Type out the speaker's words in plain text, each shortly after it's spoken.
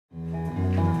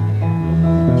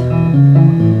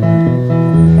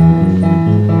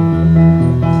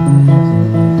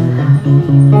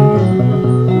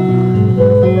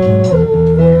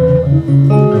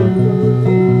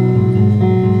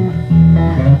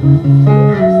Heard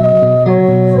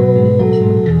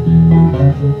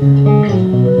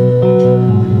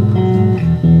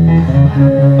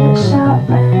a shot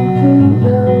rang through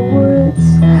the woods,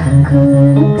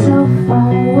 couldn't tell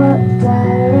from what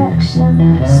direction.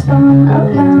 Spun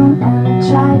around and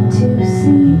tried to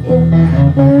see if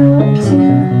there were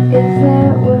two, if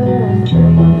there were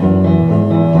three.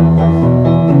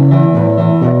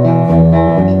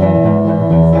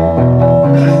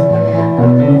 A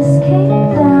mist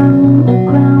came down, the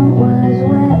ground was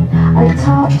wet. I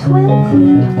talked with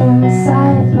heat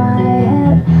inside my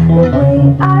head, the way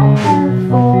I had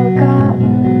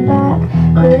forgotten back.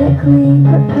 Quickly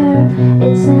prepare,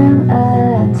 it's an